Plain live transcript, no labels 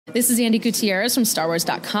This is Andy Gutierrez from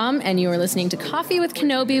StarWars.com, and you are listening to Coffee with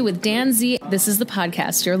Kenobi with Dan Z. This is the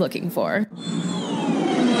podcast you're looking for.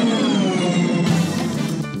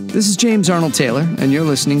 This is James Arnold Taylor, and you're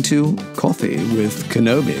listening to Coffee with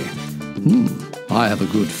Kenobi. I have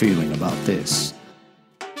a good feeling about this.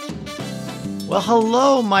 Well,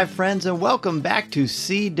 hello, my friends, and welcome back to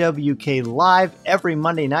CWK Live every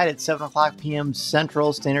Monday night at 7 o'clock p.m.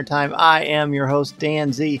 Central Standard Time. I am your host,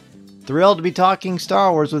 Dan Z. Thrilled to be talking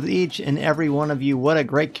Star Wars with each and every one of you. What a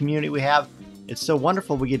great community we have. It's so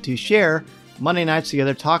wonderful we get to share Monday nights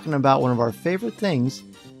together talking about one of our favorite things,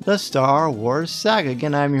 the Star Wars Saga.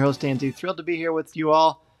 Again, I'm your host, Dan Z. Thrilled to be here with you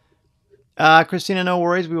all. Christina, no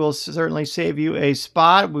worries. We will certainly save you a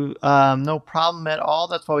spot. No problem at all.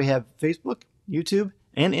 That's why we have Facebook, YouTube,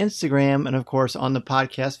 and Instagram, and of course on the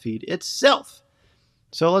podcast feed itself.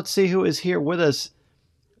 So let's see who is here with us.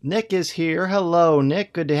 Nick is here. Hello,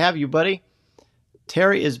 Nick. Good to have you, buddy.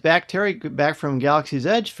 Terry is back. Terry back from Galaxy's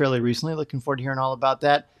Edge fairly recently. Looking forward to hearing all about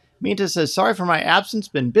that. Minta says, sorry for my absence.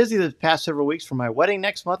 Been busy the past several weeks for my wedding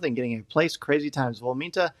next month and getting a place. Crazy times. Well,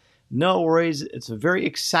 Minta, no worries. It's a very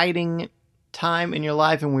exciting time in your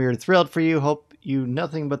life, and we are thrilled for you. Hope you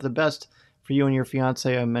nothing but the best for you and your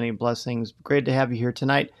fiance, and many blessings. Great to have you here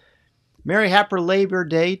tonight. Merry happy Labor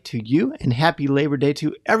Day to you, and happy Labor Day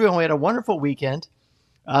to everyone. We had a wonderful weekend.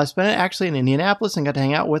 Spent it actually in Indianapolis and got to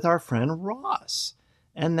hang out with our friend Ross.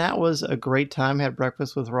 And that was a great time. Had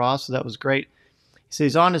breakfast with Ross, so that was great. He says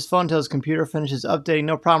he's on his phone until his computer finishes updating.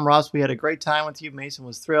 No problem, Ross. We had a great time with you. Mason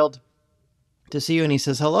was thrilled to see you. And he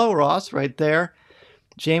says, hello, Ross, right there.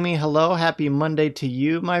 Jamie, hello. Happy Monday to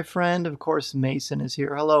you, my friend. Of course, Mason is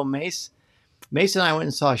here. Hello, Mace. Mason and I went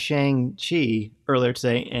and saw Shang-Chi earlier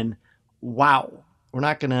today, and wow. We're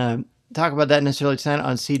not going to talk about that necessarily tonight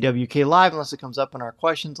on CWK Live unless it comes up in our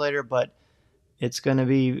questions later, but it's going to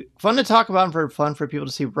be fun to talk about and fun for people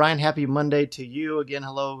to see. Brian, happy Monday to you. Again,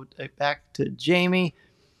 hello back to Jamie.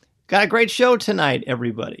 Got a great show tonight,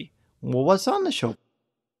 everybody. Well, what's on the show?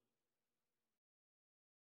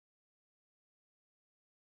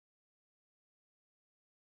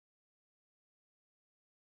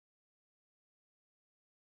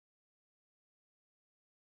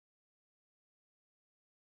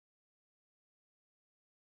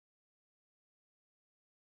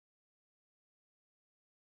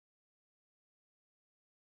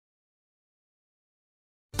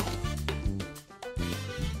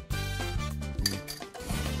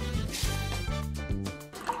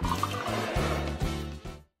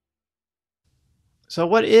 So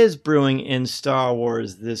what is brewing in Star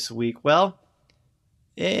Wars this week? Well,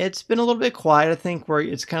 it's been a little bit quiet. I think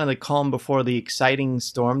it's kind of the calm before the exciting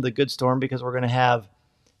storm, the good storm, because we're going to have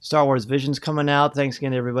Star Wars Visions coming out. Thanks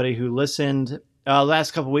again to everybody who listened.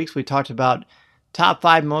 Last couple weeks, we talked about top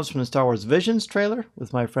 5 moments from the Star Wars Visions trailer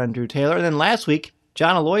with my friend Drew Taylor. And then last week,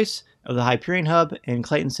 John Alois of the Hyperion Hub and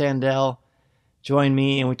Clayton Sandell joined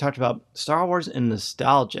me, and we talked about Star Wars and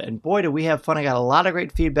nostalgia. And boy, did we have fun. I got a lot of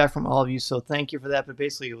great feedback from all of you, so thank you for that. But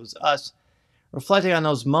basically, it was us reflecting on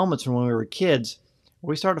those moments from when we were kids where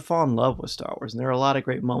we started to fall in love with Star Wars. And there are a lot of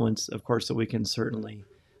great moments, of course, that we can certainly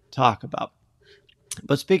talk about.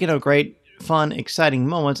 But speaking of great, fun, exciting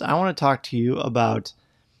moments, I want to talk to you about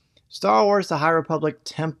Star Wars, The High Republic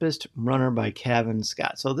Tempest Runner by Cavan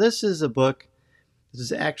Scott. So this is a book. This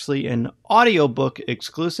is actually an audiobook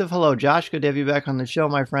exclusive. Hello, Josh. Good to have you back on the show,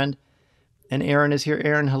 my friend. And Aaron is here.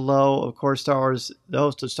 Aaron, hello. Of course, Star Wars, the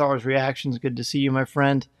host of Star Wars Reactions. Good to see you, my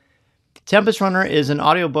friend. Tempest Runner is an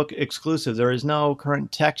audiobook exclusive. There is no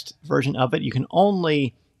current text version of it. You can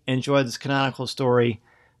only enjoy this canonical story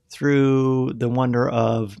through the wonder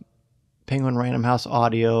of Penguin Random House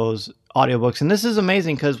audiobooks. And this is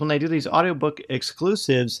amazing because when they do these audiobook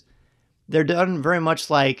exclusives, they're done very much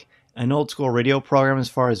like an old school radio program as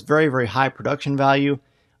far as very, very high production value,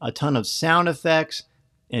 a ton of sound effects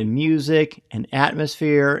and music and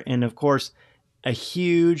atmosphere, and of course, a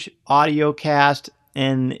huge audio cast.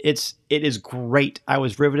 And it is great. I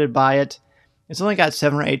was riveted by it. It's only got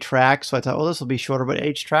 7 or 8 tracks, so I thought, well, this will be shorter, but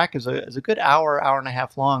each track is a good hour and a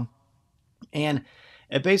half long. And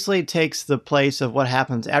it basically takes the place of what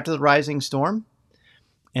happens after the rising storm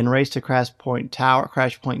and race to Crash Point Tower.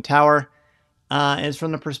 It's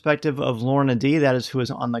from the perspective of Lorna D. That is who is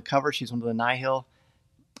on the cover. She's one of the Nihil,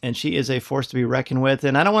 and she is a force to be reckoned with.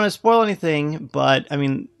 And I don't want to spoil anything, but I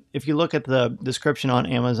mean, if you look at the description on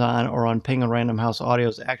Amazon or on Penguin Random House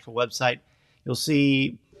Audio's actual website, you'll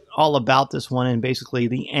see all about this one and basically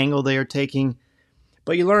the angle they are taking.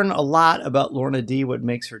 But you learn a lot about Lorna D., what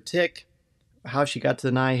makes her tick, how she got to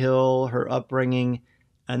the Nihil, her upbringing,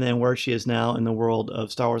 and then where she is now in the world of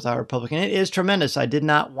Star Wars High Republic. And it is tremendous. I did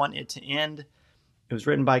not want it to end. It was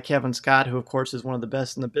written by Kevin Scott, who, of course, is one of the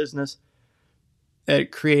best in the business at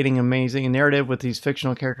creating amazing narrative with these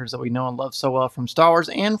fictional characters that we know and love so well from Star Wars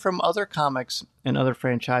and from other comics and other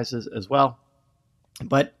franchises as well.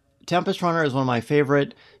 But Tempest Runner is one of my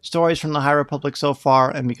favorite stories from the High Republic so far,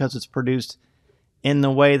 and because it's produced in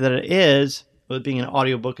the way that it is, with being an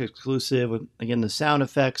audiobook exclusive, with, again, the sound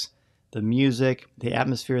effects, the music, the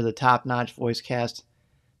atmosphere, the top-notch voice cast,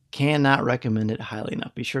 cannot recommend it highly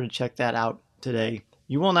enough. Be sure to check that out today.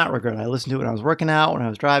 You will not regret it. I listened to it when I was working out, when I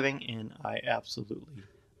was driving, and I absolutely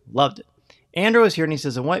loved it. Andrew is here, and he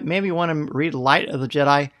says, "What made me want to read Light of the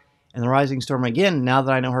Jedi and the Rising Storm again now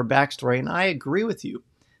that I know her backstory?" And I agree with you.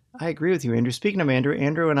 Andrew. Speaking of Andrew,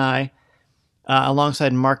 Andrew and I,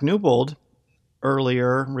 alongside Mark Newbold,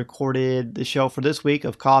 earlier recorded the show for this week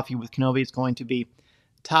of Coffee with Kenobi. It's going to be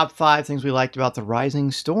top 5 things we liked about the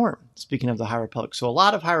Rising Storm, speaking of the High Republic. So a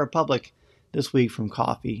lot of High Republic this week from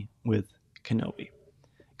Coffee with Kenobi.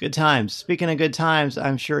 Good times. Speaking of good times,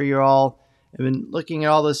 I'm sure you all have been looking at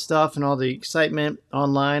all this stuff and all the excitement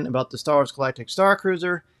online about the Star Wars Galactic Star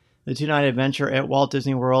Cruiser, the 2-night adventure at Walt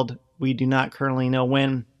Disney World. We do not currently know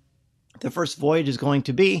when the first voyage is going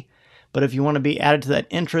to be, but if you want to be added to that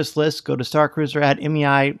interest list, go to StarCruiser at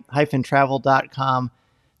mei-travel.com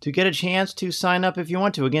to get a chance to sign up if you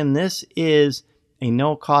want to. Again, this is a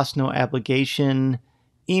no cost, no obligation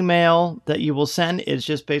email that you will send. It's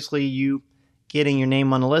just basically you getting your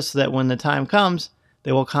name on the list so that when the time comes,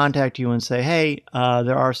 they will contact you and say, hey,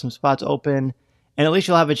 there are some spots open, and at least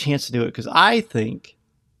you'll have a chance to do it, because I think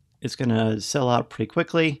it's going to sell out pretty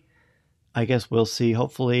quickly. I guess we'll see,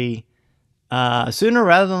 hopefully sooner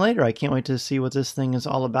rather than later. I can't wait to see what this thing is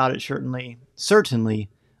all about. It certainly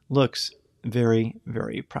looks very,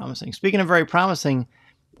 very promising. Speaking of very promising,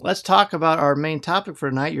 let's talk about our main topic for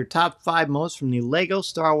tonight, your top 5 most from the Lego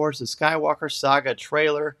Star Wars The Skywalker Saga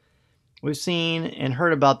trailer. We've seen and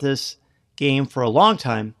heard about this game for a long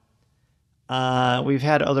time. We've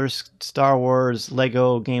had other Star Wars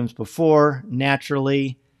Lego games before,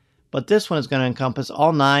 naturally, but this one is going to encompass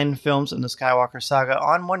all 9 films in the Skywalker Saga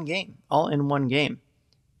on one game, all in one game.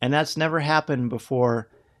 And that's never happened before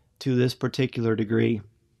to this particular degree.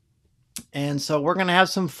 And so we're going to have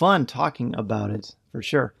some fun talking about it, for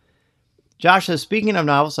sure. Josh says, speaking of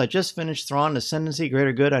novels, I just finished Thrawn Ascendancy,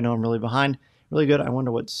 Greater Good. I know I'm really behind. Really good. I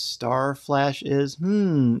wonder what Star Flash is.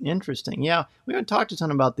 Interesting. Yeah, we haven't talked a ton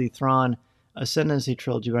about the Thrawn Ascendancy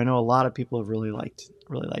trilogy, but I know a lot of people have really liked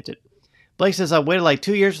it. Blake says, I waited like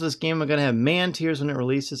 2 years for this game. I'm going to have man tears when it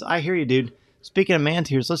releases. I hear you, dude. Speaking of man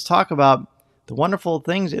tears, let's talk about the wonderful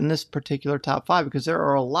things in this particular top 5, because there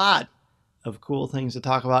are a lot of cool things to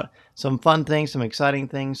talk about. Some fun things, some exciting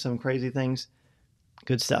things, some crazy things.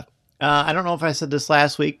 Good stuff. I don't know if I said this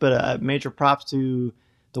last week, but major props to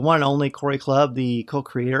the one and only Corey Clubb, the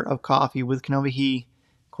co-creator of Coffee with Kenobi. He,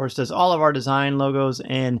 of course, does all of our design logos,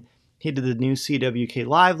 and he did the new CWK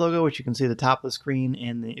Live logo, which you can see at the top of the screen.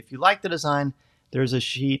 And if you like the design, there's there is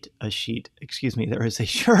a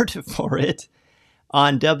shirt for it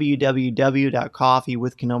on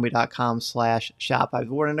www.coffeewithkenobi.com/shop. I've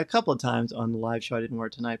worn it a couple of times on the live show. I didn't wear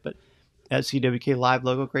it tonight, but that CWK Live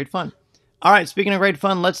logo, great fun. All right, speaking of great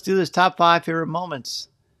fun, let's do this top 5 favorite moments.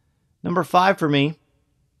 Number 5 for me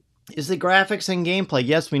is the graphics and gameplay.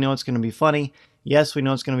 Yes, we know it's going to be funny. Yes, we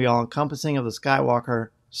know it's going to be all-encompassing of the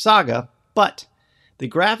Skywalker Saga, but the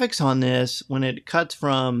graphics on this, when it cuts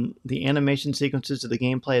from the animation sequences to the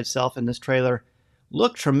gameplay itself in this trailer,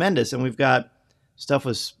 look tremendous. And we've got stuff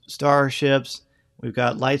with starships, we've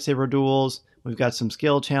got lightsaber duels, we've got some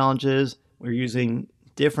skill challenges. We're using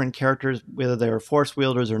different characters, whether they're force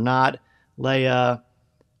wielders or not. Leia,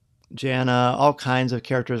 Janna, all kinds of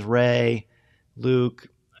characters, Rey, Luke,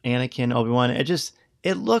 Anakin, Obi-Wan.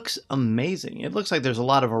 It looks amazing. It looks like there's a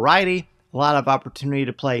lot of variety, a lot of opportunity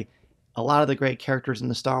to play a lot of the great characters in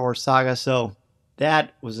the Star Wars saga. So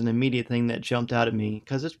that was an immediate thing that jumped out at me,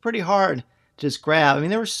 because it's pretty hard to just grab. I mean,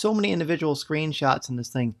 there were so many individual screenshots in this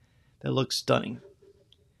thing that look stunning.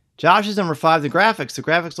 Josh's number 5, the graphics. The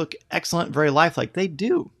graphics look excellent, very lifelike. They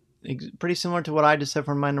do. Pretty similar to what I just said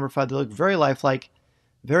for my number 5. They look very lifelike,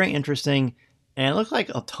 very interesting, and look like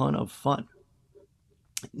a ton of fun.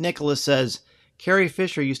 Nicholas says, Carrie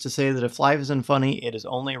Fisher used to say that if life isn't funny, it is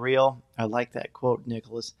only real. I like that quote,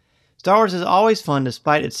 Nicholas. Star Wars is always fun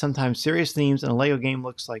despite its sometimes serious themes, and a Lego game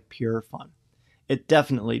looks like pure fun. It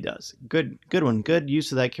definitely does. Good one. Good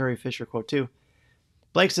use of that Carrie Fisher quote, too.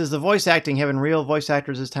 Blake says, the voice acting, having real voice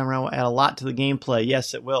actors this time around will add a lot to the gameplay.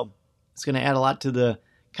 Yes, it will. It's going to add a lot to the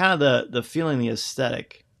kind of the feeling, the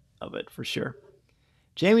aesthetic of it, for sure.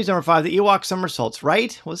 Jamie's number 5, the Ewok somersaults,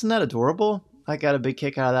 right? Wasn't that adorable? I got a big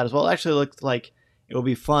kick out of that as well. It actually looked like it will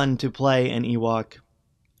be fun to play an Ewok.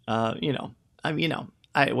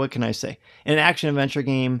 What can I say? In an action-adventure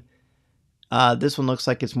game, this one looks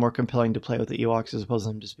like it's more compelling to play with the Ewoks as opposed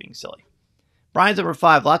to them just being silly. Brian's number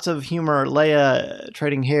 5. Lots of humor. Leia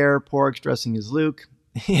trading hair. Porgs dressing as Luke.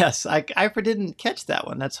 Yes, I didn't catch that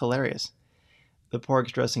one. That's hilarious. The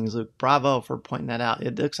Porgs dressing as Luke. Bravo for pointing that out.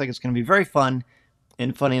 It looks like it's going to be very fun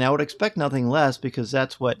and funny, and I would expect nothing less because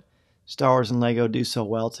that's what Star Wars and Lego do so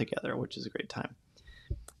well together, which is a great time.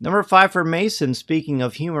 Number 5 for Mason, speaking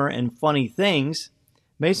of humor and funny things,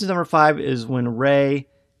 Mason's number 5 is when Rey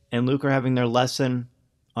and Luke are having their lesson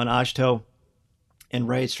on Ashto, and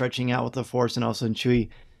Rey's stretching out with the Force, and all of a sudden Chewie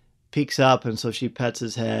peeks up, and so she pets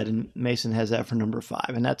his head, and Mason has that for number 5.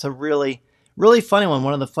 And that's a really, really funny one.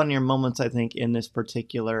 One of the funnier moments, I think, in this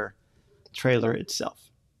particular trailer itself.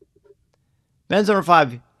 Ben's number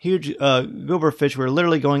 5, huge gooberfish. We're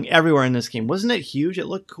literally going everywhere in this game. Wasn't it huge? It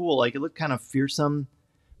looked cool. Like, it looked kind of fearsome,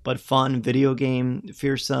 but fun. Video game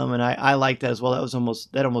fearsome, and I like that as well.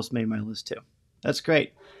 That almost made my list too. That's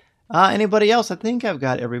great. Anybody else? I think I've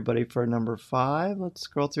got everybody for number 5. Let's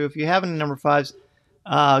scroll through. If you have any number 5s,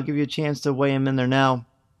 I'll give you a chance to weigh them in there now.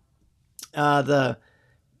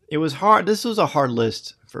 It was hard. This was a hard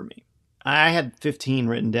list for me. I had 15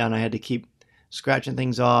 written down. I had to keep scratching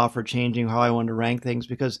things off or changing how I wanted to rank things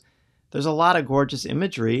because there's a lot of gorgeous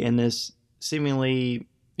imagery in this seemingly,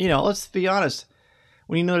 let's be honest.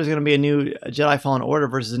 When you know there's going to be a new Jedi Fallen Order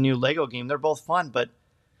versus a new Lego game, they're both fun, but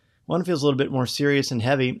one feels a little bit more serious and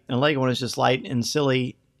heavy, and Lego one is just light and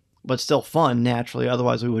silly, but still fun, naturally.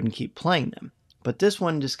 Otherwise, we wouldn't keep playing them. But this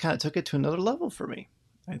one just kind of took it to another level for me,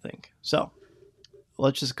 I think. So,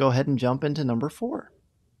 let's just go ahead and jump into number 4.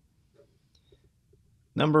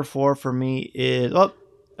 Number 4 for me is...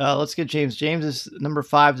 let's get James. James's number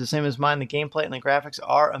 5 is the same as mine. The gameplay and the graphics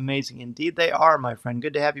are amazing. Indeed, they are, my friend.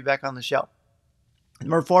 Good to have you back on the show.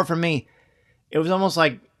 Number 4 for me, it was almost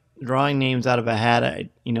like drawing names out of a hat. I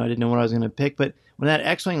didn't know what I was going to pick, but when that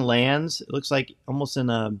X-Wing lands, it looks like almost in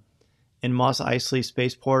Mos Eisley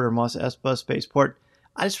Spaceport or Mos Espa Spaceport.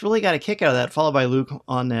 I just really got a kick out of that, followed by Luke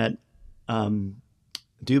on that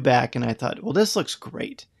dewback, and I thought, well, this looks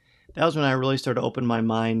great. That was when I really started to open my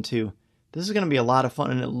mind to, this is going to be a lot of fun,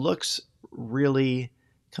 and it looks really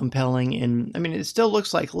compelling, and I mean, it still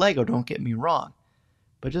looks like Lego, don't get me wrong,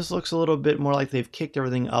 but just looks a little bit more like they've kicked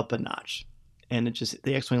everything up a notch. And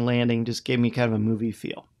the X-Wing landing just gave me kind of a movie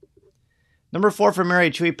feel. Number 4 for Mary,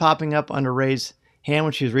 Chewie popping up under Rey's hand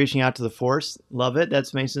when she was reaching out to the Force. Love it.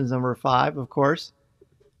 That's Mason's number 5, of course.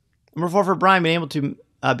 Number 4 for Brian, being able to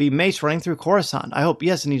be Mace running through Coruscant. I hope,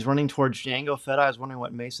 yes, and he's running towards Jango Fett. I was wondering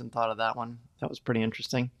what Mason thought of that one. That was pretty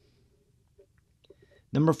interesting.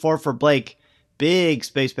 Number 4 for Blake, big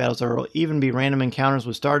space battles. There will even be random encounters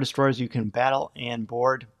with Star Destroyers you can battle and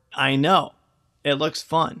board. I know. It looks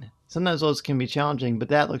fun. Sometimes those can be challenging, but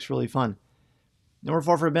that looks really fun. Number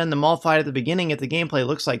 4 for Ben, the mall fight at the beginning. If the gameplay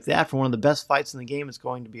looks like that for one of the best fights in the game, it's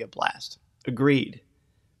going to be a blast. Agreed.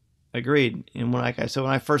 And when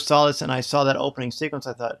I first saw this and I saw that opening sequence,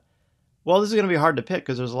 I thought, well, this is going to be hard to pick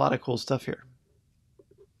because there's a lot of cool stuff here.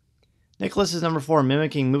 Nicholas is number 4,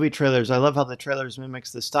 mimicking movie trailers. I love how the trailers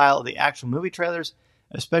mimics the style of the actual movie trailers,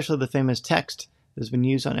 especially the famous text that's been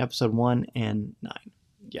used on episode 1 and 9.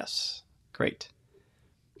 Yes, great.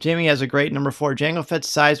 Jamie has a great number 4, Jango Fett's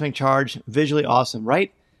seismic charge, visually awesome,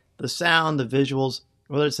 right? The sound, the visuals,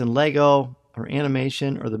 whether it's in Lego or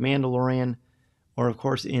animation or The Mandalorian or, of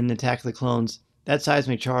course, in Attack of the Clones, that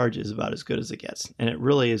seismic charge is about as good as it gets, and it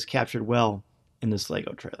really is captured well in this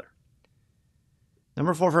Lego trailer.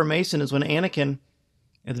 Number 4 for Mason is when Anakin,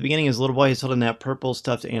 at the beginning as a little boy, he's holding that purple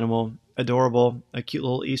stuffed animal, adorable, a cute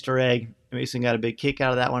little Easter egg. Mason got a big kick out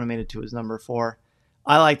of that one and made it to his number 4.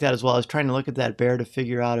 I like that as well. I was trying to look at that bear to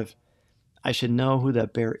figure out if I should know who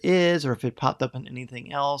that bear is or if it popped up in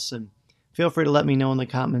anything else. And feel free to let me know in the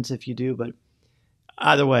comments if you do. But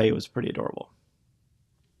either way, it was pretty adorable.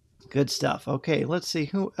 Good stuff. Okay, let's see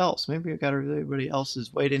who else. Maybe I got everybody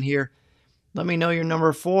else's weighed in here. Let me know your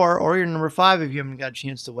number 4 or your number 5 if you haven't got a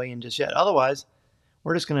chance to weigh in just yet. Otherwise,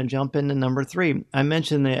 we're just going to jump into number 3. I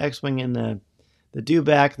mentioned the X-Wing and the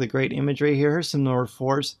dewback, the great imagery here. Here's some number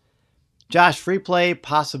 4s. Josh, free play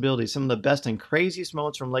possibilities. Some of the best and craziest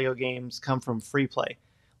moments from LEGO games come from free play.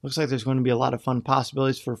 Looks like there's going to be a lot of fun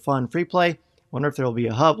possibilities for fun free play. Wonder if there will be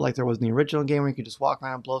a hub like there was in the original game where you could just walk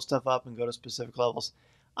around, blow stuff up, and go to specific levels.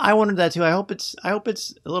 I wondered that too. I hope it's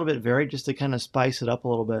a little bit varied just to kind of spice it up a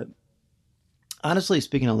little bit. Honestly,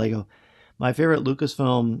 speaking of LEGO, my favorite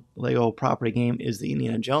Lucasfilm LEGO property game is the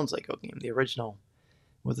Indiana Jones LEGO game, the original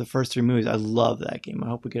with the first 3 movies. I love that game. I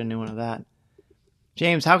hope we get a new one of that.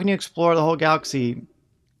 James, how can you explore the whole galaxy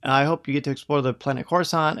I hope you get to explore the planet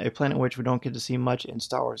Coruscant, a planet which we don't get to see much in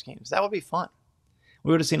Star Wars games. That would be fun.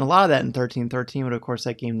 We would have seen a lot of that in 1313, but of course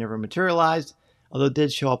that game never materialized, although it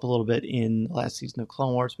did show up a little bit in the last season of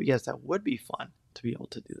Clone Wars. But yes, that would be fun to be able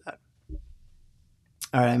to do that.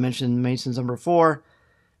 All right, I mentioned Mason's number 4.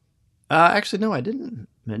 Actually, no, I didn't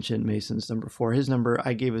mention Mason's number 4. His number,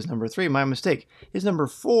 I gave his number 3. My mistake. His number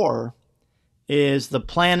 4 is the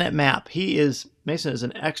planet map. Mason is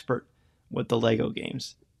an expert with the Lego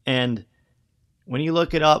games. And when you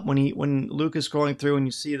look it up, when Luke is scrolling through and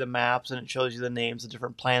you see the maps and it shows you the names of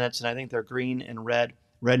different planets, and I think they're green and red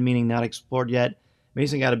meaning not explored yet,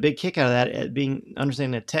 Mason got a big kick out of that at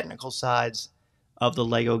understanding the technical sides of the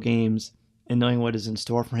Lego games and knowing what is in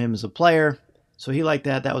store for him as a player. So he liked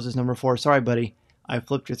that. That was his number 4. Sorry, buddy. I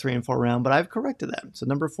flipped your 3 and 4 around, but I've corrected that. So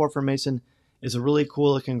number 4 for Mason is a really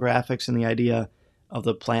cool looking graphics and the idea of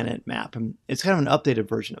the planet map. And it's kind of an updated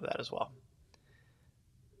version of that as well.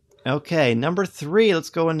 Okay, number 3. Let's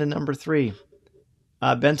go into number 3.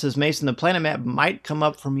 Ben says, Mason, the planet map might come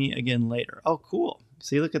up for me again later. Oh, cool.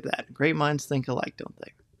 See, look at that. Great minds think alike, don't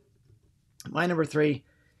they? My number 3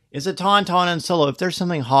 is a Tauntaun and Solo. If there's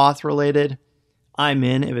something Hoth related, I'm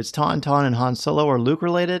in. If it's Tauntaun and Han Solo or Luke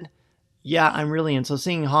related, yeah, I'm really in. So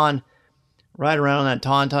seeing Han ride around on that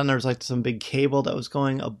Tauntaun, there was like some big cable that was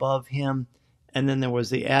going above him. And then there was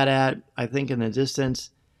the AT-AT, I think, in the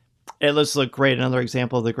distance. It looks great. Another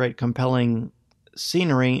example of the great compelling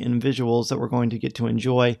scenery and visuals that we're going to get to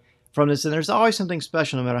enjoy from this. And there's always something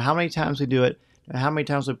special, no matter how many times we do it, how many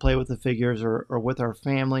times we play with the figures or with our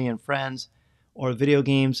family and friends or video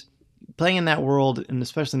games. Playing in that world, and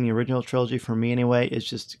especially in the original trilogy, for me anyway, is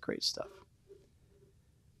just great stuff.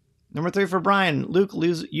 Number 3 for Brian. Luke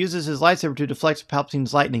uses his lightsaber to deflect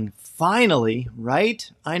Palpatine's lightning. Finally, right?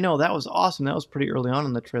 I know, that was awesome. That was pretty early on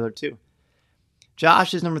in the trailer, too.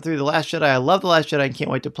 Josh is number 3, The Last Jedi. I love The Last Jedi and can't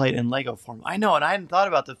wait to play it in Lego form. I know, and I hadn't thought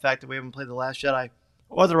about the fact that we haven't played The Last Jedi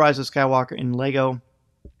or The Rise of Skywalker in Lego.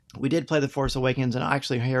 We did play The Force Awakens, and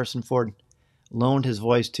actually Harrison Ford loaned his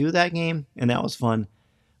voice to that game, and that was fun.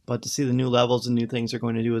 But to see the new levels and new things they're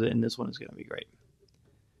going to do with it, and this one is going to be great.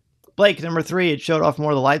 Blake, number 3, it showed off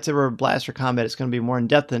more of the lightsaber blaster combat. It's going to be more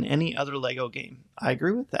in-depth than any other Lego game. I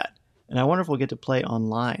agree with that. And I wonder if we'll get to play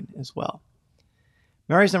online as well.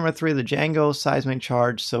 Mary's number 3, the Django seismic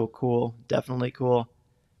charge. So cool. Definitely cool.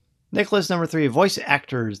 Nicholas, number 3, voice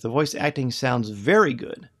actors. The voice acting sounds very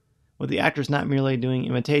good, with the actors not merely doing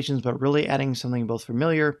imitations, but really adding something both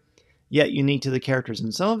familiar, yet unique to the characters.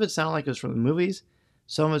 And some of it sounded like it was from the movies.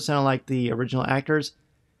 Some of it sounded like the original actors.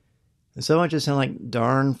 And some of it just sounded like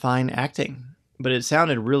darn fine acting. But it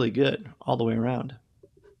sounded really good all the way around.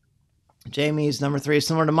 Jamie's number 3 is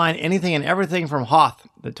similar to mine. Anything and everything from Hoth.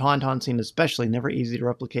 The Tauntaun scene especially, never easy to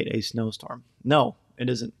replicate a snowstorm. No, it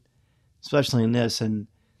isn't. Especially in this. And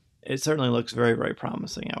it certainly looks very, very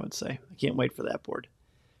promising, I would say. I can't wait for that board.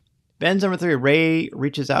 Ben's number 3, Ray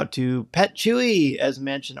reaches out to Pet Chewie. As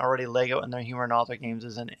mentioned already, Lego and their humor in all their games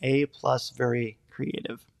is an A+, very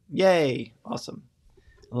creative. Yay. Awesome.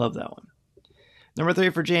 I love that one. Number 3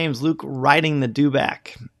 for James, Luke riding the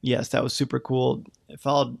dewback. Yes, that was super cool.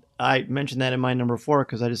 I mentioned that in my number 4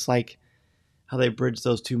 because I just like how they bridged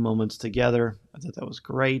those two moments together. I thought that was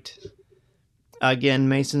great. Again,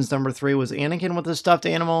 Mason's number 3 was Anakin with a stuffed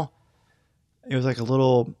animal. It was like a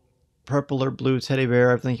little purple or blue teddy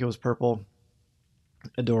bear. I think it was purple.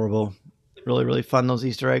 Adorable. Really, really fun. Those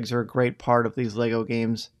Easter eggs are a great part of these Lego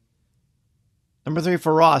games. Number 3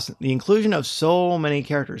 for Ross, the inclusion of so many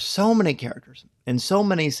characters, and so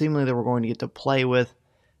many seemingly that we're going to get to play with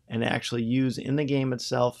and actually use in the game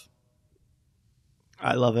itself.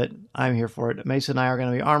 I love it. I'm here for it. Mason and I are going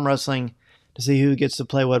to be arm wrestling to see who gets to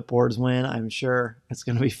play what boards when. I'm sure it's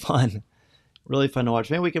going to be fun. Really fun to watch.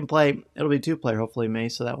 Maybe we can play. It'll be 2-player, hopefully, May,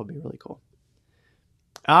 so that would be really cool.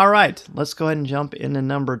 All right, let's go ahead and jump into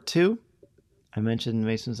number 2. I mentioned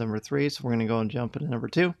Mason's number 3, so we're going to go and jump into number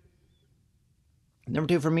 2. Number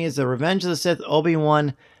 2 for me is the Revenge of the Sith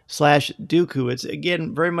Obi-Wan / Dooku. It's,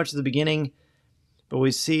 again, very much at the beginning, but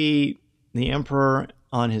we see the Emperor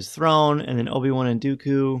on his throne, and then Obi-Wan and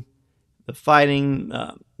Dooku, the fighting,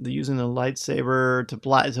 the using the lightsaber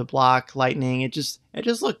to block lightning. It just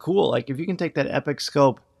looked cool. Like, if you can take that epic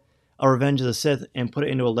scope of Revenge of the Sith and put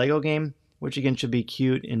it into a Lego game, which, again, should be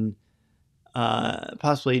cute and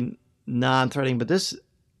possibly non-threatening, but this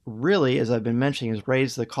really, as I've been mentioning, has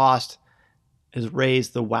raised the cost, has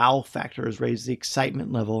raised the wow factor, has raised the excitement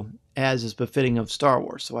level, as is befitting of Star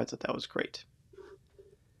Wars. So I thought that was great.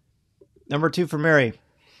 Number 2 for Mary.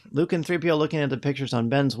 Luke and 3PO looking at the pictures on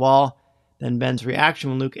Ben's wall. Then Ben's reaction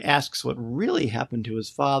when Luke asks what really happened to his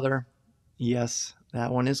father. Yes,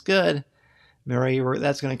 that one is good. Mary,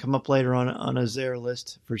 that's going to come up later on a Zare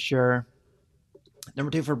list for sure.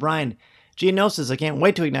 Number 2 for Brian. Geonosis, I can't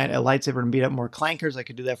wait to ignite a lightsaber and beat up more clankers. I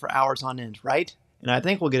could do that for hours on end, right? And I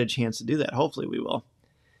think we'll get a chance to do that. Hopefully we will.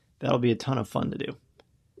 That'll be a ton of fun to do.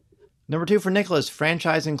 Number 2 for Nicholas,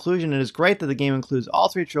 franchise inclusion. It is great that the game includes all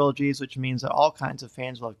 3 trilogies, which means that all kinds of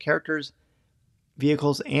fans will have characters,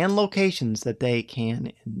 vehicles, and locations that they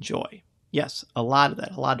can enjoy. Yes, a lot of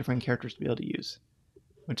that. A lot of different characters to be able to use,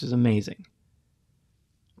 which is amazing.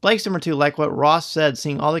 Blake's number 2, like what Ross said,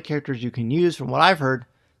 seeing all the characters you can use. From what I've heard,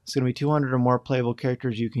 it's going to be 200 or more playable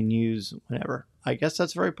characters you can use whenever. I guess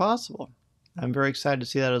that's very possible. I'm very excited to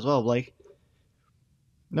see that as well, Blake.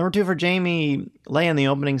 Number 2 for Jamie, Leia in the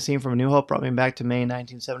opening scene from A New Hope brought me back to May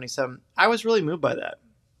 1977. I was really moved by that.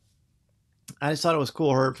 I just thought it was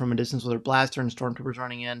cool, her from a distance with her blaster and stormtroopers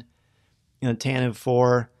running in a Tantive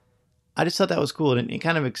 4. I just thought that was cool, and it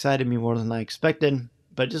kind of excited me more than I expected.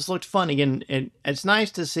 But it just looked fun. Again, it's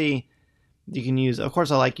nice to see you can use... Of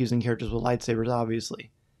course, I like using characters with lightsabers,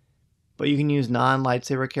 obviously. But you can use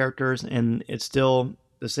non-lightsaber characters, and it's still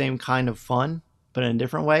the same kind of fun, but in a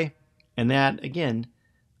different way. And that, again,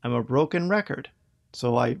 I'm a broken record.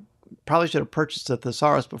 So I probably should have purchased a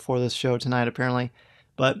thesaurus before this show tonight, apparently.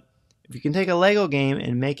 But if you can take a Lego game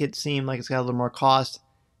and make it seem like it's got a little more cost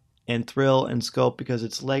and thrill and scope because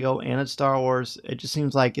it's Lego and it's Star Wars, it just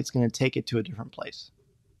seems like it's going to take it to a different place.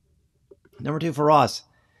 Number 2 for Ross.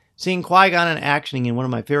 Seeing Qui-Gon in action again, one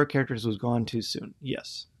of my favorite characters, was gone too soon.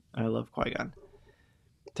 Yes, I love Qui-Gon.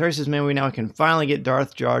 Terry says, man, we now can finally get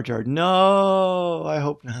Darth Jar Jar. No, I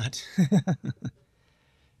hope not.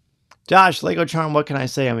 Josh, Lego Charm, what can I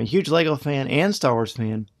say? I'm a huge Lego fan and Star Wars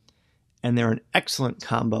fan, and they're an excellent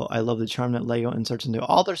combo. I love the charm that Lego inserts into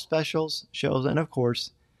all their specials, shows, and of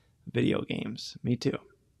course, video games. Me too.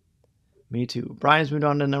 Me too. Brian's moved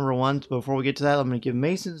on to number 1. So before we get to that, I'm going to give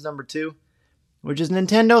Mason's number 2, which is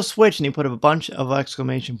Nintendo Switch, and he put up a bunch of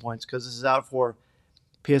exclamation points because this is out for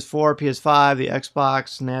PS4, PS5, the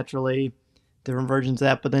Xbox, naturally, different versions of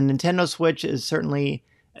that. But the Nintendo Switch is certainly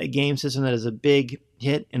a game system that is a big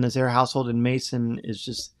hit in the Zare household, and Mason is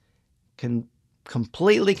just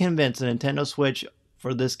completely convinced the Nintendo Switch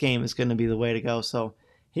for this game is going to be the way to go. So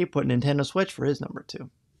he put Nintendo Switch for his number 2.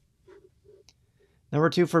 Number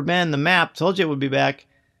 2 for Ben, the map. Told you it would be back.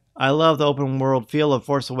 I love the open world feel of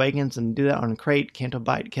Force Awakens, and do that on Crate, Canto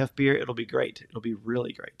Bite, Kef Beer. It'll be great. It'll be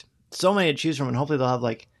really great. So many to choose from, and hopefully they'll have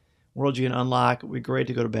like worlds you can unlock. It would be great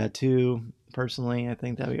to go to Batuu. Personally, I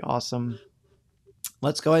think that'd be awesome.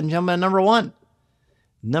 Let's go ahead and jump into number 1.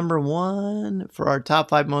 Number 1 for our top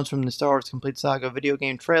 5 moments from the Star Wars Complete Saga video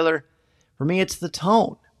game trailer. For me, it's the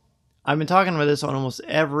tone. I've been talking about this on almost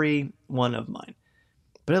every one of mine.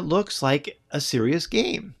 But it looks like a serious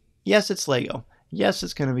game. Yes, it's Lego. Yes,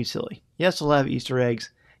 it's going to be silly. Yes, it'll have Easter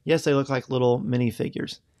eggs. Yes, they look like little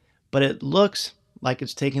minifigures. But it looks like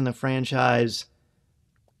it's taking the franchise,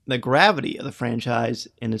 the gravity of the franchise,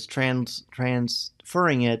 and it's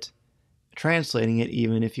transferring it, translating it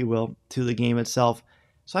even, if you will, to the game itself.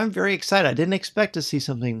 So I'm very excited. I didn't expect to see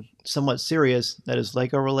something somewhat serious that is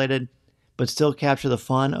Lego related, but still capture the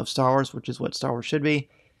fun of Star Wars, which is what Star Wars should be.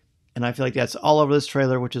 And I feel like that's all over this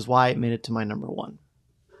trailer, which is why it made it to my number 1.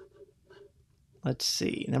 Let's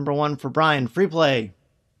see. Number 1 for Brian, free play.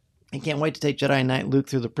 I can't wait to take Jedi Knight Luke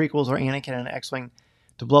through the prequels or Anakin and X-Wing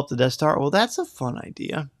to blow up the Death Star. Well, that's a fun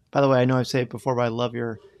idea. By the way, I know I've said it before, but I love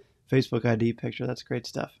your Facebook ID picture. That's great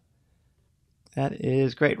stuff. That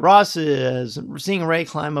is great. Ross is seeing Rey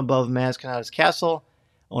climb above Maz Kanata's castle.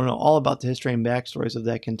 I want to know all about the history and backstories of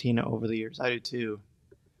that cantina over the years. I do too.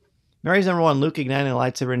 Mary's number 1, Luke igniting a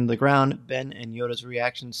lightsaber into the ground. Ben and Yoda's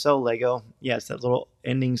reaction, so Lego. Yes, that little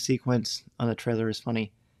ending sequence on the trailer is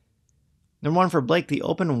funny. Number 1 for Blake, the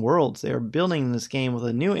open worlds. They are building this game with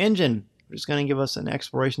a new engine, which is going to give us an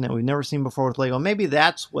exploration that we've never seen before with Lego. Maybe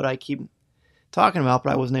that's what I keep talking about,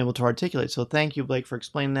 but I wasn't able to articulate. So thank you, Blake, for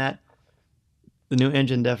explaining that. The new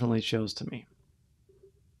engine definitely shows to me.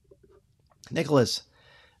 Nicholas,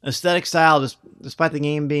 aesthetic style, despite the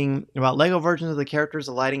game being about Lego versions of the characters,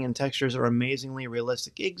 the lighting and textures are amazingly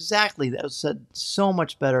realistic. Exactly. That was said so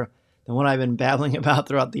much better than what I've been babbling about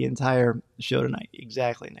throughout the entire show tonight.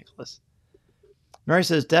 Exactly, Nicholas. Mary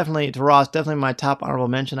says, definitely, to Ross, definitely my top honorable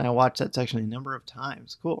mention. I watched that section a number of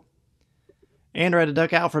times. Cool. And I had to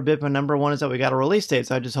duck out for a bit, but number 1 is that we got a release date,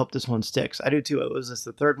 so I just hope this one sticks. I do too. Was this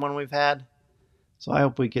the 3rd one we've had? So I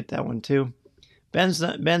hope we get that one too. Ben's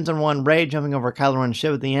on 1, Rey jumping over Kylo Ren's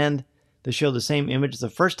ship at the end. They show the same image as the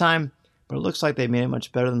first time, but it looks like they made it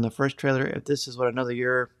much better than the first trailer. If this is what another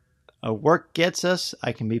year of work gets us,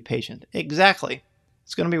 I can be patient. Exactly.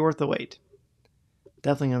 It's going to be worth the wait.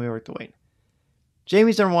 Definitely going to be worth the wait.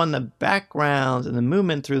 Jamie's number one, the backgrounds and the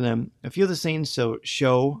movement through them. A few of the scenes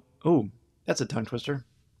show, that's a tongue twister.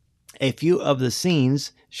 A few of the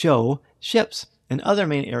scenes show ships and other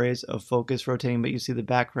main areas of focus rotating, but you see the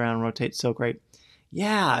background rotate so great.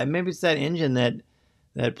 Yeah, maybe it's that engine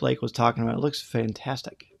that Blake was talking about. It looks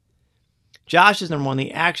fantastic. Josh is number one,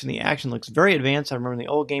 the action. The action looks very advanced. I remember in the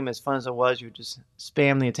old game, as fun as it was, you would just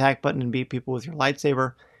spam the attack button and beat people with your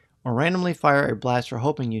lightsaber, or randomly fire a blaster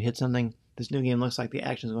hoping you'd hit something. This new game looks like the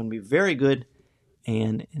action is going to be very good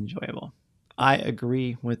and enjoyable. I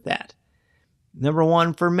agree with that. Number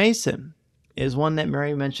one for Mason is one that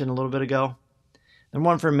Mary mentioned a little bit ago. Number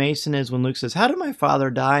one for Mason is when Luke says, "How did my father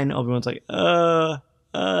die?" And Obi-Wan's like,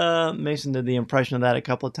 Mason did the impression of that a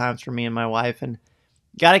couple of times for me and my wife, and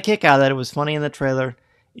got a kick out of that. It was funny in the trailer.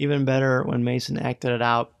 Even better when Mason acted it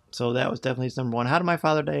out. So that was definitely his number one. How did my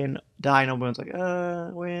father die? And Obi-Wan's like,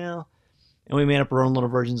 well. And we made up our own little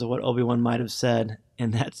versions of what Obi-Wan might have said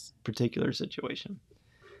in that particular situation.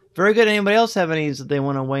 Very good. Anybody else have any that they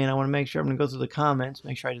want to weigh in? I want to make sure I'm going to go through the comments,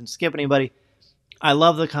 make sure I didn't skip anybody. I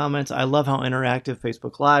love the comments. I love how interactive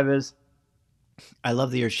Facebook Live is. I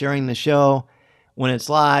love that you're sharing the show when it's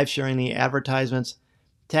live, sharing the advertisements,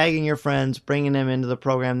 tagging your friends, bringing them into the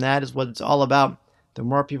program. That is what it's all about. The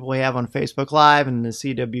more people we have on Facebook Live and the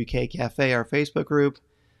CWK Cafe, our Facebook group,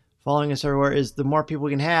 following us everywhere, is the more people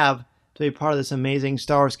we can have to be part of this amazing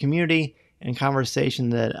Star Wars community and conversation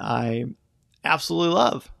that I absolutely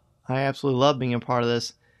love. I absolutely love being a part of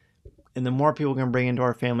this. And the more people we can bring into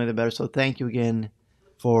our family, the better. So thank you again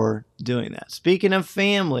for doing that. Speaking of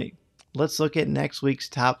family, let's look at next week's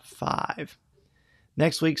top 5.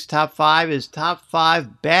 Next week's top 5 is top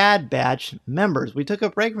 5 Bad Batch members. We took a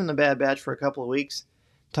break from the Bad Batch for a couple of weeks.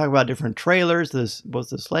 Talk about different trailers, both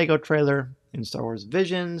this Lego trailer and Star Wars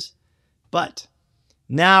Visions. But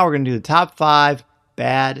now we're going to do the top 5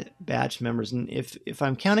 Bad Batch members. And if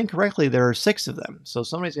I'm counting correctly, there are 6 of them. So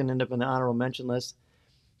somebody's going to end up in the honorable mention list.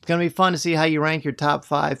 It's going to be fun to see how you rank your top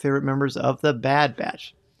 5 favorite members of the Bad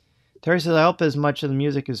Batch. Terry says, I hope as much of the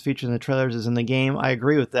music is featured in the trailers as in the game. I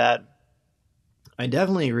agree with that. I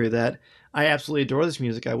definitely agree with that. I absolutely adore this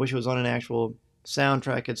music. I wish it was on an actual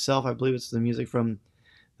soundtrack itself. I believe it's the music from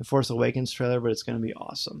the Force Awakens trailer, but it's going to be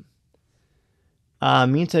awesome.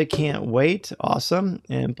 Minta can't wait. Awesome.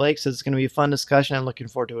 And Blake says it's going to be a fun discussion. I'm looking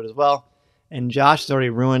forward to it as well. And Josh has already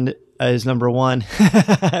ruined his number 1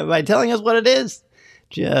 by telling us what it is.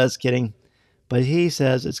 Just kidding. But he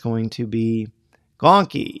says it's going to be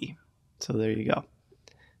Gonky. So there you go.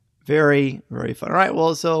 Very, very fun. All right,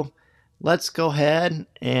 well, so let's go ahead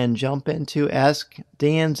and jump into Ask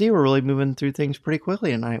Dan Z. We're really moving through things pretty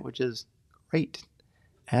quickly tonight, which is great.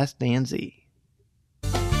 Ask Dan Z.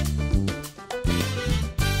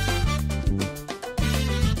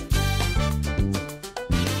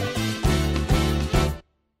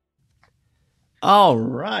 All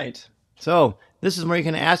right. So this is where you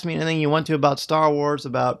can ask me anything you want to about Star Wars,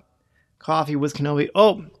 about Coffee with Kenobi.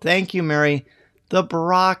 Oh, thank you, Mary. The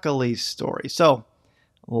broccoli story. So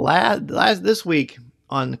this week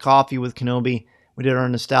on Coffee with Kenobi, we did our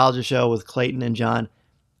nostalgia show with Clayton and John.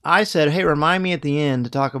 I said, hey, remind me at the end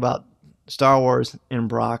to talk about Star Wars and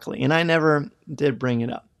broccoli. And I never did bring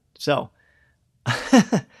it up. So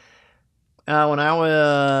when I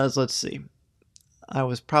was, I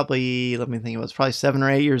was probably, it was probably 7 or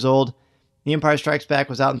 8 years old. The Empire Strikes Back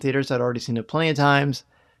was out in theaters. I'd already seen it plenty of times.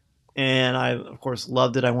 And I, of course,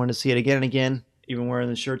 loved it. I wanted to see it again and again, even wearing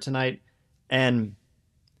the shirt tonight. And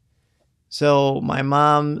so my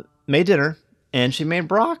mom made dinner, and she made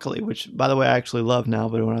broccoli, which, by the way, I actually love now,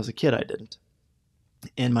 but when I was a kid, I didn't.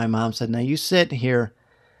 And my mom said, now you sit here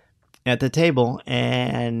at the table,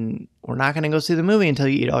 and we're not going to go see the movie until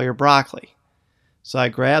you eat all your broccoli. So I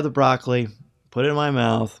grabbed the broccoli, put it in my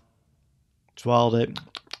mouth, swallowed it.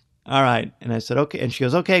 All right. And I said, okay. And she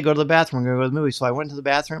goes, okay, go to the bathroom. We're going to go to the movie. So I went to the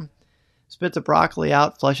bathroom, spit the broccoli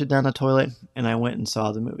out, flushed it down the toilet, and I went and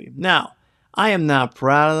saw the movie. Now, I am not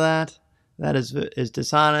proud of that. That is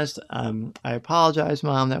dishonest. I apologize,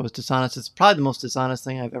 Mom. That was dishonest. It's probably the most dishonest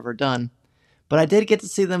thing I've ever done. But I did get to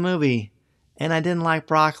see the movie, and I didn't like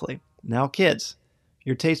broccoli. Now, kids,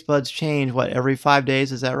 your taste buds change, every 5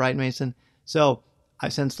 days? Is that right, Mason? So I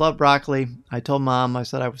since love broccoli. I told Mom, I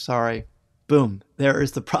said I was sorry. Boom. There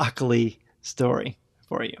is the broccoli story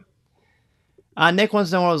for you. Nick wants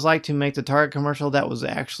to know what it was like to make the Target commercial. That was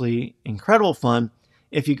actually incredible fun.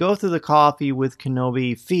 If you go through the Coffee with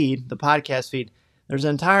Kenobi feed, the podcast feed, there's an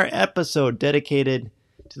entire episode dedicated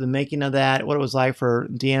to the making of that, what it was like for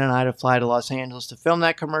Deanna and I to fly to Los Angeles to film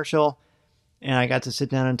that commercial. And I got to sit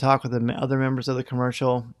down and talk with the other members of the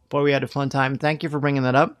commercial. Boy, we had a fun time. Thank you for bringing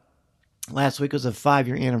that up. Last week was a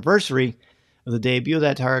 5-year anniversary of the debut of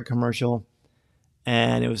that Target commercial,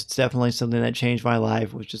 and it was definitely something that changed my life.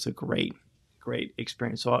 It was just a great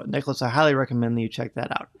experience. So, Nicholas, I highly recommend that you check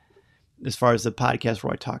that out as far as the podcast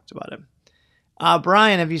where I talked about it.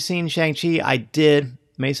 Brian, have you seen Shang-Chi? I did.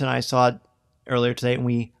 Mason and I saw it earlier today, and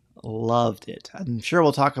we loved it. I'm sure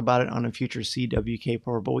we'll talk about it on a future CWK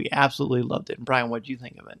program, but we absolutely loved it. And Brian, what did you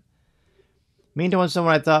think of it? Meantime,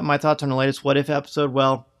 someone my thoughts on the latest What If episode.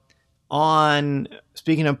 Well,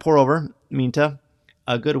 speaking of pour over, Minta,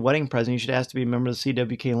 a good wedding present, you should ask to be a member of the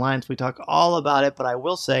CWK Alliance. We talk all about it, but I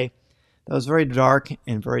will say that was very dark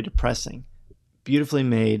and very depressing. Beautifully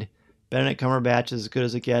made. Benedict Cumberbatch is as good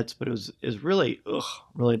as it gets, but it was really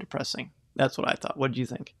depressing. That's what I thought. What did you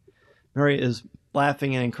think? Mary is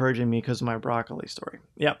laughing and encouraging me because of my broccoli story.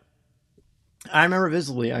 Yep. I remember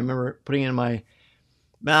visibly. I remember putting it in my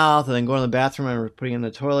mouth and then going to the bathroom. I remember putting it in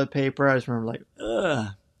the toilet paper. I just remember like,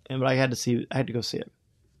 ugh. But I had to go see it.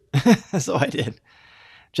 So I did.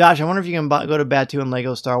 Josh, I wonder if you can go to Batu and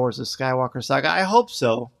Lego Star Wars The Skywalker Saga. I hope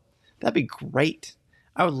so. That'd be great.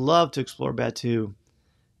 I would love to explore Batu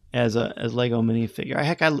as Lego minifigure.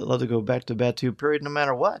 Heck, I'd love to go back to Batu, period, no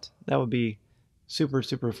matter what. That would be super,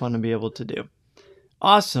 super fun to be able to do.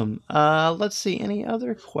 Awesome. Let's see. Any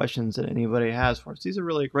other questions that anybody has for us? These are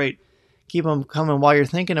really great. Keep them coming while you're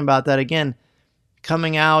thinking about that. Again,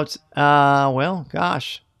 coming out,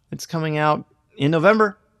 it's coming out in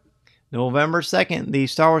November. November 2nd, the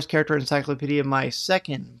Star Wars Character Encyclopedia, my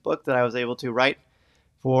second book that I was able to write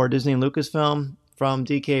for Disney and Lucasfilm from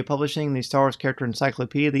DK Publishing, the Star Wars Character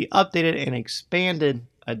Encyclopedia, the updated and expanded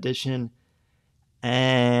edition.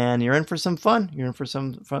 And you're in for some fun. You're in for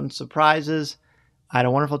some fun surprises. I had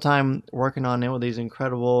a wonderful time working on it with these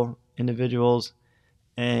incredible individuals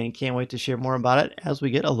and can't wait to share more about it as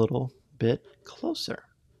we get a little bit closer.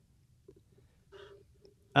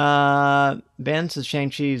 Ben says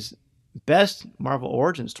Shang-Chi's best Marvel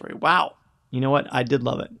origin story. Wow. You know what? I did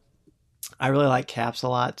love it. I really like Caps a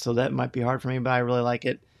lot, so that might be hard for me, but I really like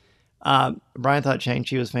it. Brian thought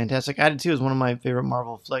Shang-Chi was fantastic. I did too. It was one of my favorite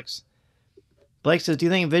Marvel flicks. Blake says, do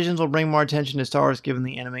you think Visions will bring more attention to Star Wars given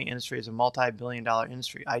the anime industry is a multi-billion-dollar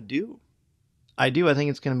industry? I do. I think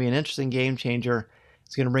it's going to be an interesting game changer.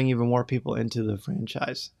 It's going to bring even more people into the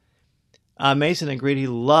franchise. Mason agreed he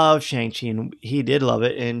loved Shang-Chi, and he did love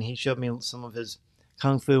it, and he showed me some of his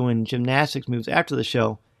kung fu and gymnastics moves after the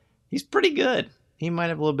show. He's pretty good. He might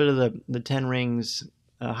have a little bit of the 10 rings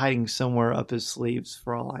hiding somewhere up his sleeves,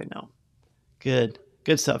 for all I know. Good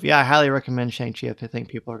stuff. Yeah, I highly recommend Shang-Chi. I think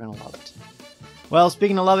people are going to love it. Well,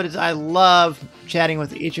 speaking of love it, I love chatting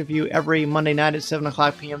with each of you every Monday night at 7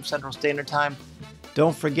 o'clock p.m. Central Standard Time.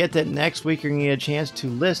 Don't forget that next week you're going to get a chance to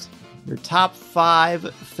list your top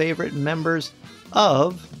 5 favorite members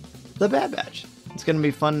of the Bad Batch. It's going to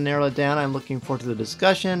be fun to narrow it down. I'm looking forward to the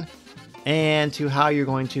discussion and to how you're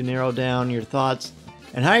going to narrow down your thoughts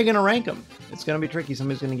and how you're going to rank them. It's going to be tricky.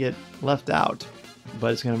 Somebody's going to get left out,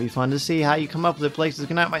 but it's going to be fun to see how you come up with the places.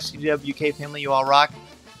 Good night, my CWK family. You all rock.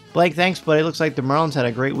 Blake, thanks, buddy. It looks like the Marlins had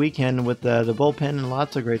a great weekend with the bullpen and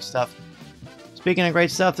lots of great stuff. Speaking of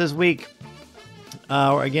great stuff this week,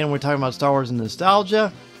 again, we're talking about Star Wars and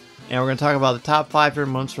nostalgia, and we're going to talk about the top 5 favorite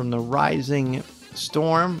moments from The Rising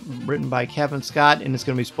Storm, written by Kevin Scott, and it's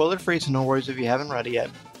going to be spoiler-free, so no worries if you haven't read it yet.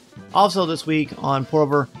 Also this week on Pour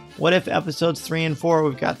Over, What If episodes 3 and 4,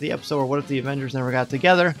 we've got the episode where What If the Avengers Never Got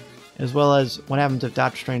Together, as well as What Happens If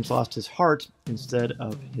Doctor Strange Lost His Heart instead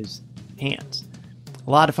of his hands. A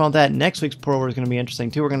lot of fun with that. Next week's Pour Over is going to be interesting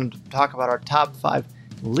too. We're going to talk about our top 5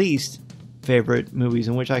 least favorite movies,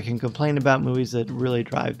 in which I can complain about movies that really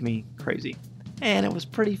drive me crazy. And it was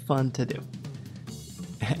pretty fun to do.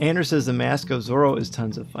 Andrew says the Mask of Zorro is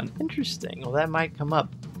tons of fun. Interesting. Well, that might come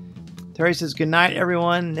up. Terry says, good night,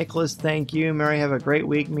 everyone. Nicholas, thank you. Mary, have a great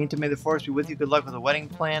week. Minta, may the force be with you. Good luck with the wedding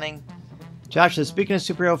planning. Josh says, speaking of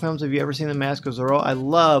superhero films, have you ever seen The Mask of Zorro? I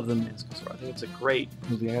love The Mask of Zorro. I think it's a great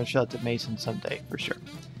movie. I'm going to shout out to Mason someday, for sure.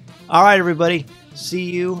 All right, everybody.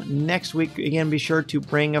 See you next week. Again, be sure to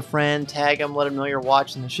bring a friend, tag them, let them know you're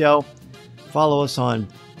watching the show. Follow us on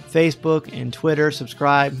Facebook and Twitter.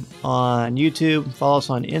 Subscribe on YouTube. Follow us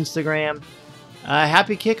on Instagram.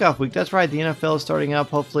 Happy kickoff week. That's right. The NFL is starting up.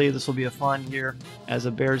 Hopefully, this will be a fun year as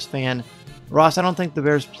a Bears fan. Ross, I don't think the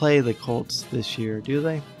Bears play the Colts this year, do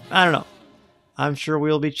they? I don't know. I'm sure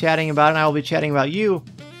we'll be chatting about it, and I will be chatting about you,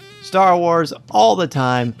 Star Wars, all the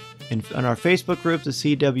time in our Facebook group, the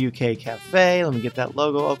CWK Cafe. Let me get that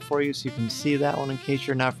logo up for you so you can see that one in case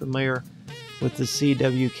you're not familiar with the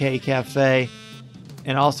CWK Cafe.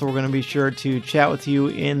 And also, we're going to be sure to chat with you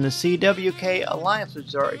in the CWK Alliance, which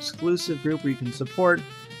is our exclusive group where you can support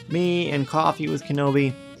me and Coffee with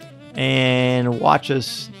Kenobi and watch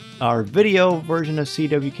our video version of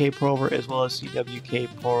CWK Pour Over as well as CWK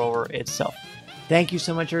Pour Over itself. Thank you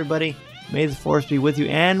so much, everybody. May the Force be with you.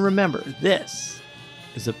 And remember, this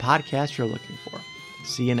is the podcast you're looking for.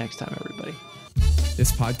 See you next time, everybody.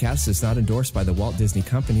 This podcast is not endorsed by the Walt Disney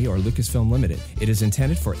Company or Lucasfilm Limited. It is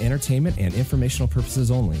intended for entertainment and informational purposes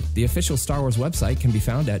only. The official Star Wars website can be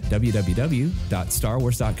found at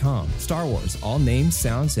www.starwars.com. Star Wars, all names,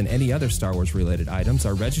 sounds, and any other Star Wars-related items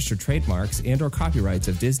are registered trademarks and/or copyrights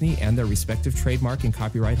of Disney and their respective trademark and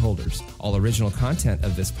copyright holders. All original content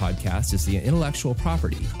of this podcast is the intellectual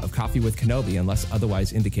property of Coffee with Kenobi unless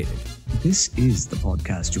otherwise indicated. This is the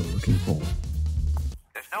podcast you're looking for.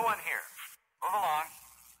 There's no one here.